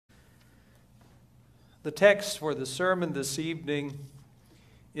The text for the sermon this evening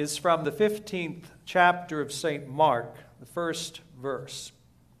is from the 15th chapter of St. Mark, the first verse.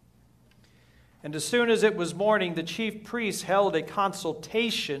 And as soon as it was morning, the chief priests held a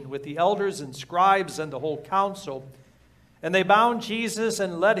consultation with the elders and scribes and the whole council. And they bound Jesus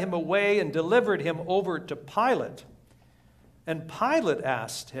and led him away and delivered him over to Pilate. And Pilate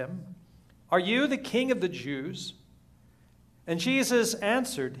asked him, "Are you the king of the Jews?" And Jesus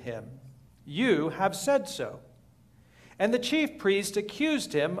answered him, "You have said so." And the chief priest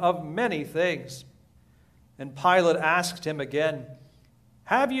accused him of many things. And Pilate asked him again,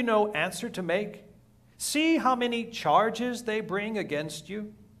 "Have you no answer to make? See how many charges they bring against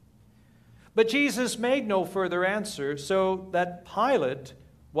you." But Jesus made no further answer, so that Pilate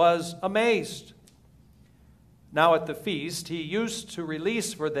was amazed. Now at the feast he used to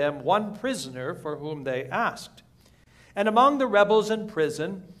release for them one prisoner for whom they asked. And among the rebels in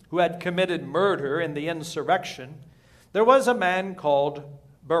prison who had committed murder in the insurrection, there was a man called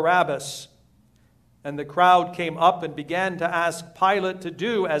Barabbas. And the crowd came up and began to ask Pilate to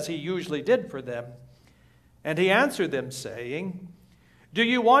do as he usually did for them. And he answered them, saying, "Do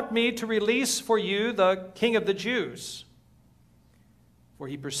you want me to release for you the King of the Jews?" For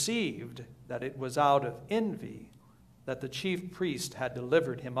he perceived that it was out of envy that the chief priest had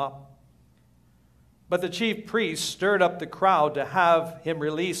delivered him up. But the chief priests stirred up the crowd to have him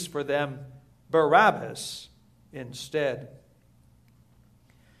release for them Barabbas instead.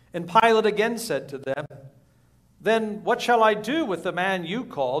 And Pilate again said to them, "Then what shall I do with the man you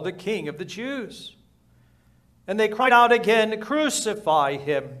call the King of the Jews?" And they cried out again, "Crucify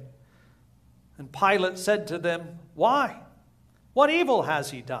him." And Pilate said to them, "Why? What evil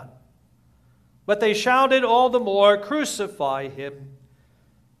has he done?" But they shouted all the more, "Crucify him."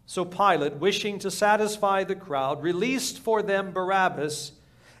 So Pilate, wishing to satisfy the crowd, released for them Barabbas,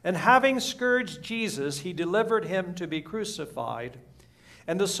 and having scourged Jesus, he delivered him to be crucified.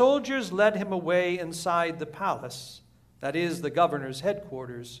 And the soldiers led him away inside the palace, that is, the governor's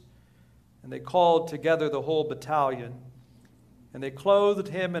headquarters. And they called together the whole battalion. And they clothed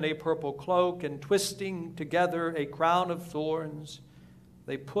him in a purple cloak, and twisting together a crown of thorns,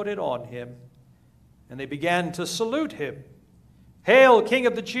 they put it on him. And they began to salute him, "Hail, King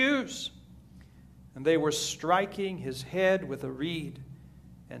of the Jews!" And they were striking his head with a reed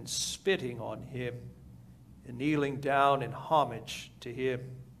and spitting on him and kneeling down in homage to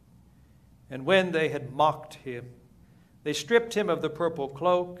him. And when they had mocked him, they stripped him of the purple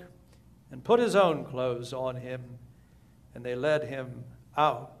cloak and put his own clothes on him, and they led him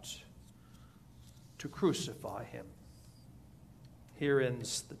out to crucify him. Here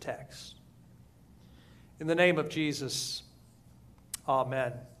ends the text. In the name of Jesus,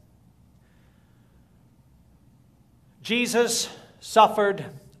 amen. Jesus suffered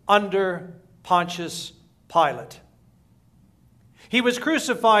under Pontius Pilate. He was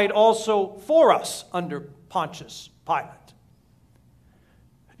crucified also for us under Pontius Pilate.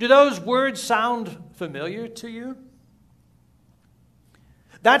 Do those words sound familiar to you?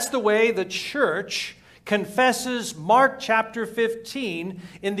 That's the way the church confesses Mark chapter 15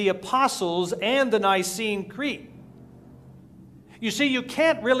 in the Apostles' and the Nicene Creed. You see, you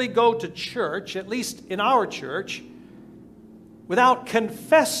can't really go to church, at least in our church, without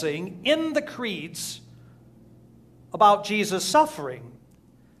confessing in the creeds about Jesus' suffering,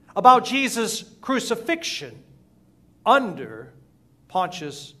 about Jesus' crucifixion under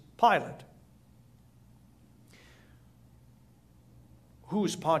Pontius Pilate.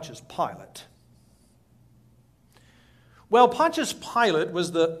 Who's Pontius Pilate? Well, Pontius Pilate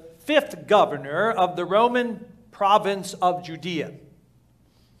was the 5th governor of the Roman province of Judea.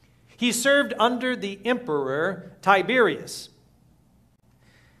 He served under the emperor Tiberius.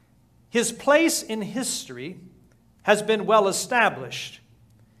 His place in history has been well established.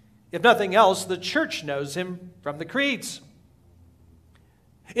 If nothing else, the church knows him from the creeds.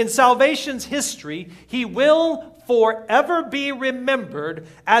 In salvation's history, he will forever be remembered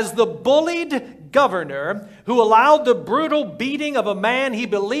as the bullied governor who allowed the brutal beating of a man he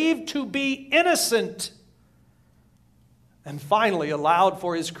believed to be innocent, and finally allowed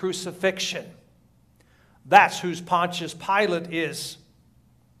for his crucifixion. That's who Pontius Pilate is.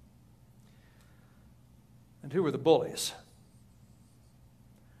 And who were the bullies?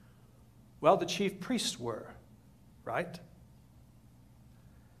 Well, the chief priests were, right?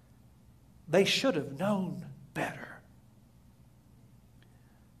 They should have known better.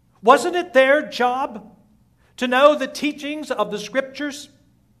 Wasn't it their job to know the teachings of the Scriptures?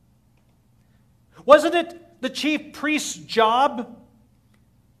 Wasn't it the chief priest's job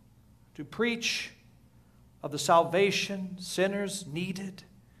to preach of the salvation sinners needed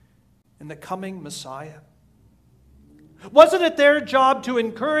in the coming Messiah? Wasn't it their job to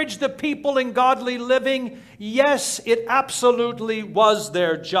encourage the people in godly living? Yes, it absolutely was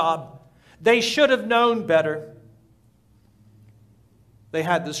their job. They should have known better. They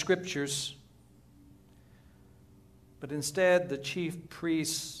had the scriptures. But instead, the chief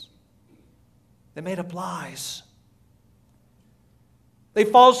priests, they made up lies. They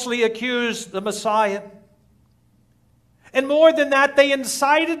falsely accused the Messiah. And more than that, they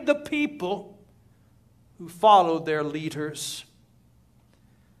incited the people who followed their leaders.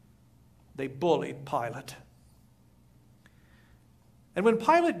 They bullied Pilate. And when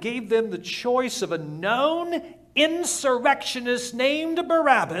Pilate gave them the choice of a known insurrectionist named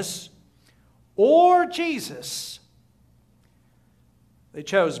Barabbas or Jesus, they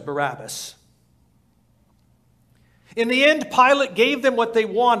chose Barabbas. In the end, Pilate gave them what they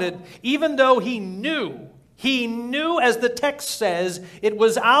wanted, even though he knew, as the text says, it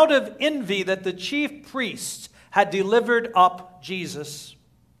was out of envy that the chief priests had delivered up Jesus.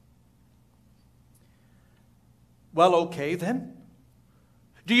 Well, okay then.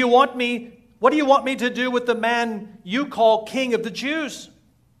 What do you want me to do with the man you call King of the Jews?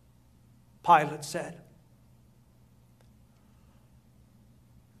 Pilate said.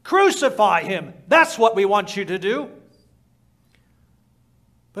 Crucify him. That's what we want you to do.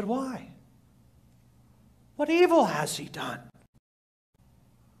 But why? What evil has he done?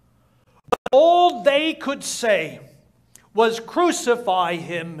 But all they could say was, crucify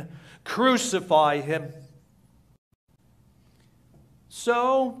him, crucify him.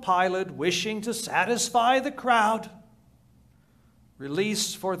 So Pilate, wishing to satisfy the crowd,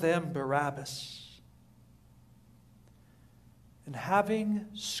 released for them Barabbas. And having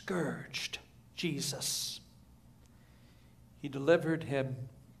scourged Jesus, he delivered him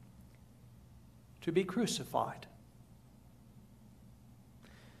to be crucified.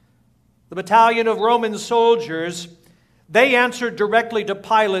 The battalion of Roman soldiers, they answered directly to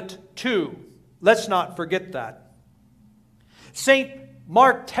Pilate too. Let's not forget that. St.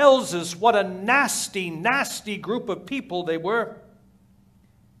 Mark tells us what a nasty, nasty group of people they were.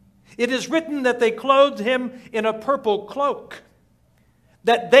 It is written that they clothed him in a purple cloak,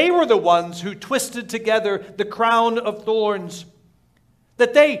 that they were the ones who twisted together the crown of thorns,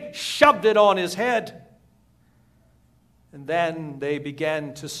 that they shoved it on his head. And then they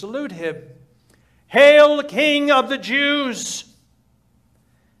began to salute him. Hail, King of the Jews!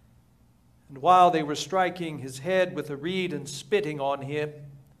 And while they were striking his head with a reed and spitting on him,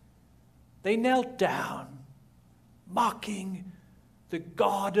 they knelt down, mocking the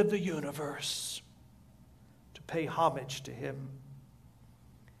God of the universe, to pay homage to him.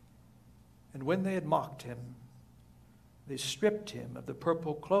 And when they had mocked him, they stripped him of the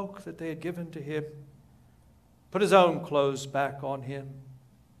purple cloak that they had given to him, put his own clothes back on him.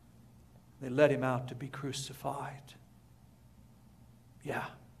 They led him out to be crucified. Yeah,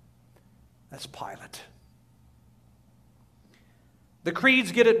 that's Pilate. The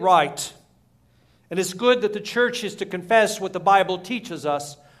creeds get it right. And it's good that the church is to confess what the Bible teaches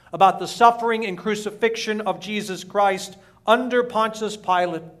us about the suffering and crucifixion of Jesus Christ under Pontius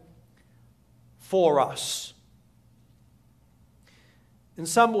Pilate for us. In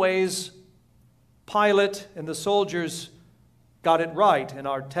some ways, Pilate and the soldiers got it right in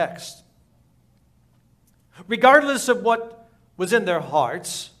our text. Regardless of what was in their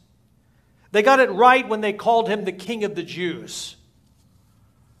hearts, they got it right when they called him the King of the Jews.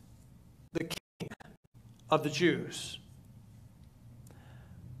 The King of the Jews.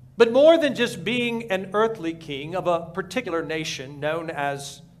 But more than just being an earthly king of a particular nation known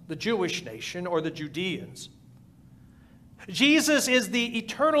as the Jewish nation or the Judeans, Jesus is the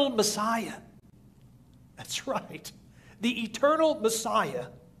eternal Messiah. That's right. The eternal Messiah.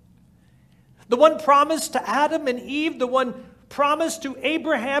 The one promised to Adam and Eve, the one promised to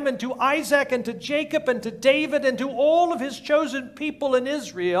Abraham and to Isaac and to Jacob and to David and to all of his chosen people in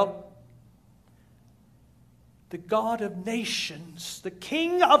Israel. The God of nations, the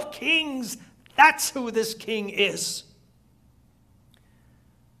King of kings. That's who this king is.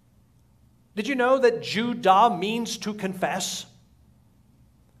 Did you know that Judah means to confess?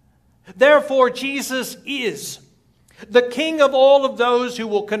 Therefore, Jesus is the King of all of those who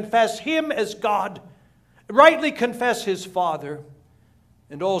will confess him as God, rightly confess his Father,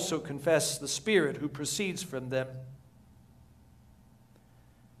 and also confess the Spirit who proceeds from them.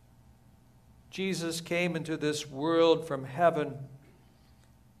 Jesus came into this world from heaven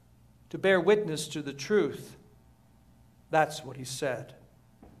to bear witness to the truth. That's what he said.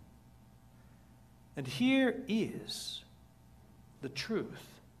 And here is the truth.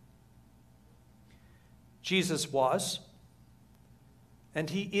 Jesus was and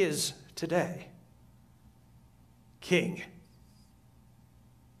he is today king.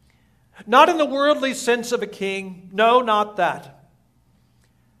 Not in the worldly sense of a king. No, not that.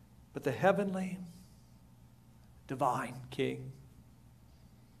 But the heavenly, divine king.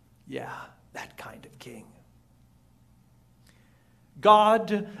 Yeah, that kind of king.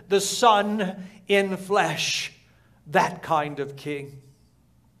 God the Son in flesh, that kind of king.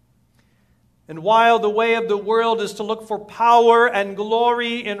 And while the way of the world is to look for power and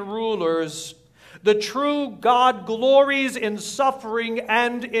glory in rulers, the true God glories in suffering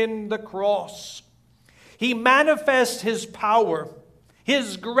and in the cross. He manifests his power,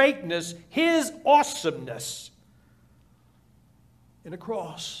 his greatness, his awesomeness in a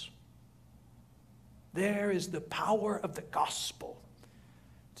cross. There is the power of the gospel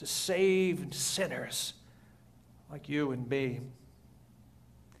to save sinners like you and me.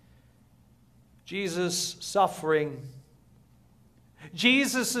 Jesus' suffering,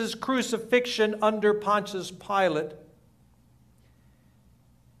 Jesus' crucifixion under Pontius Pilate,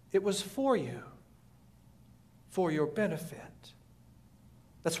 it was for you, for your benefit.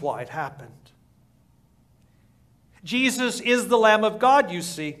 That's why it happened. Jesus is the Lamb of God, you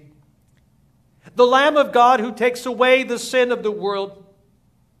see. The Lamb of God who takes away the sin of the world,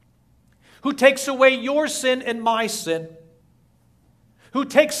 who takes away your sin and my sin, who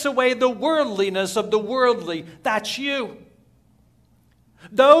takes away the worldliness of the worldly. That's you.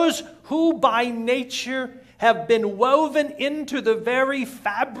 Those who by nature have been woven into the very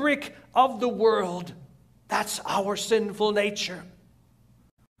fabric of the world. That's our sinful nature.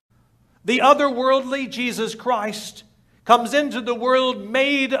 The otherworldly, Jesus Christ, comes into the world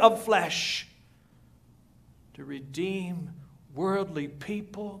made of flesh to redeem worldly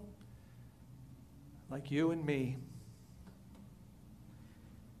people like you and me.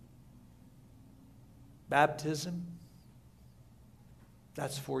 Baptism,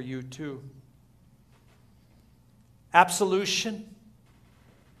 that's for you too. Absolution,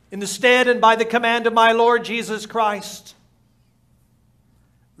 in the stead and by the command of my Lord Jesus Christ,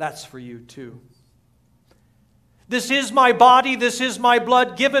 that's for you too. This is my body, this is my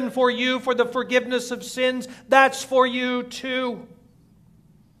blood given for you for the forgiveness of sins. That's for you too.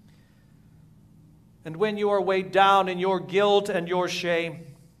 And when you are weighed down in your guilt and your shame,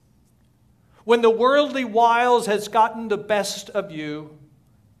 when the worldly wiles has gotten the best of you,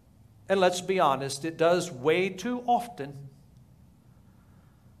 and let's be honest, it does way too often,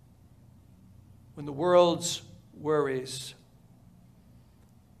 when the world's worries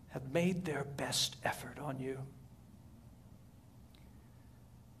have made their best effort on you,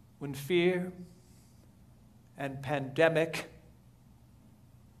 when fear and pandemic,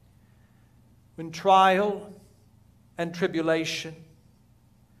 when trial and tribulation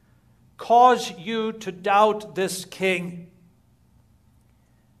cause you to doubt this king,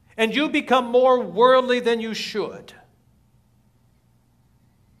 and you become more worldly than you should,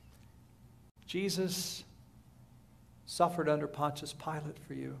 Jesus suffered under Pontius Pilate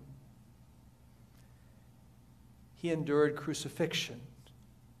for you. He endured crucifixion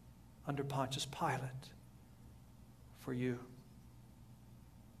under Pontius Pilate for you.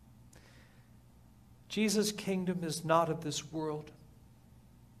 Jesus' kingdom is not of this world.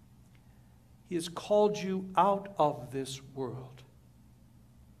 He has called you out of this world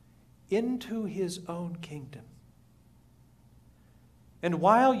into his own kingdom. And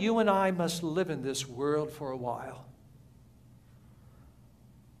while you and I must live in this world for a while,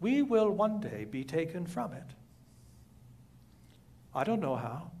 we will one day be taken from it. I don't know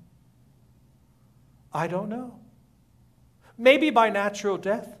how. I don't know. Maybe by natural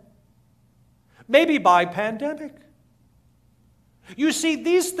death. Maybe by pandemic. You see,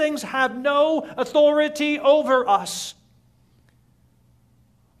 these things have no authority over us.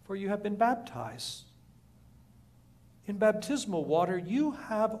 For you have been baptized. In baptismal water, you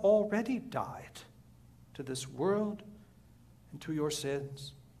have already died to this world and to your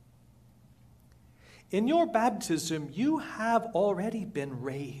sins. In your baptism, you have already been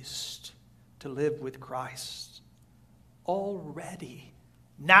raised to live with Christ. Already.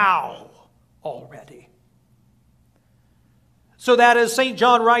 Now. Already. So that, as St.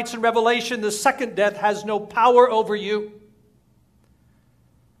 John writes in Revelation, the second death has no power over you.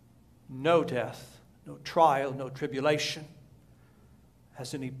 No death, no trial, no tribulation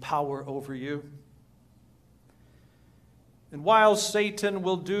has any power over you. And while Satan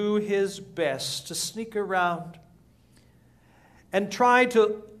will do his best to sneak around and try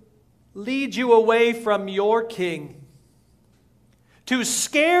to lead you away from your King, to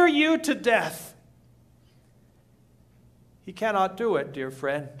scare you to death, he cannot do it, dear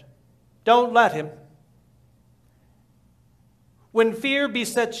friend. Don't let him. When fear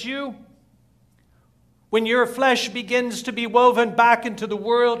besets you, when your flesh begins to be woven back into the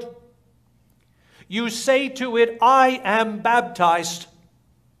world, you say to it, I am baptized.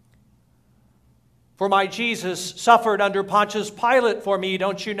 For my Jesus suffered under Pontius Pilate for me,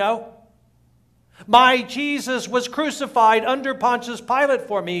 don't you know? My Jesus was crucified under Pontius Pilate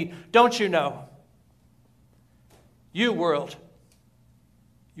for me, don't you know? You, world,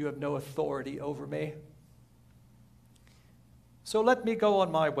 you have no authority over me. So let me go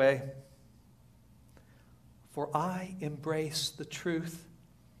on my way, for I embrace the truth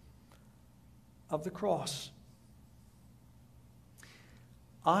of the cross.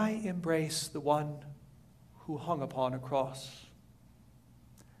 I embrace the one who hung upon a cross.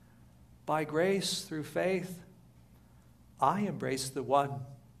 By grace through faith, I embrace the one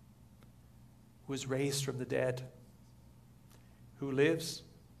who was raised from the dead, who lives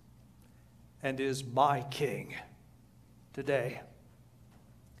and is my King today.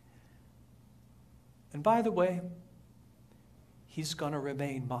 And by the way, he's going to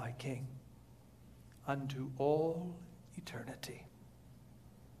remain my King unto all eternity.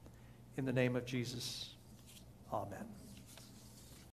 In the name of Jesus, amen.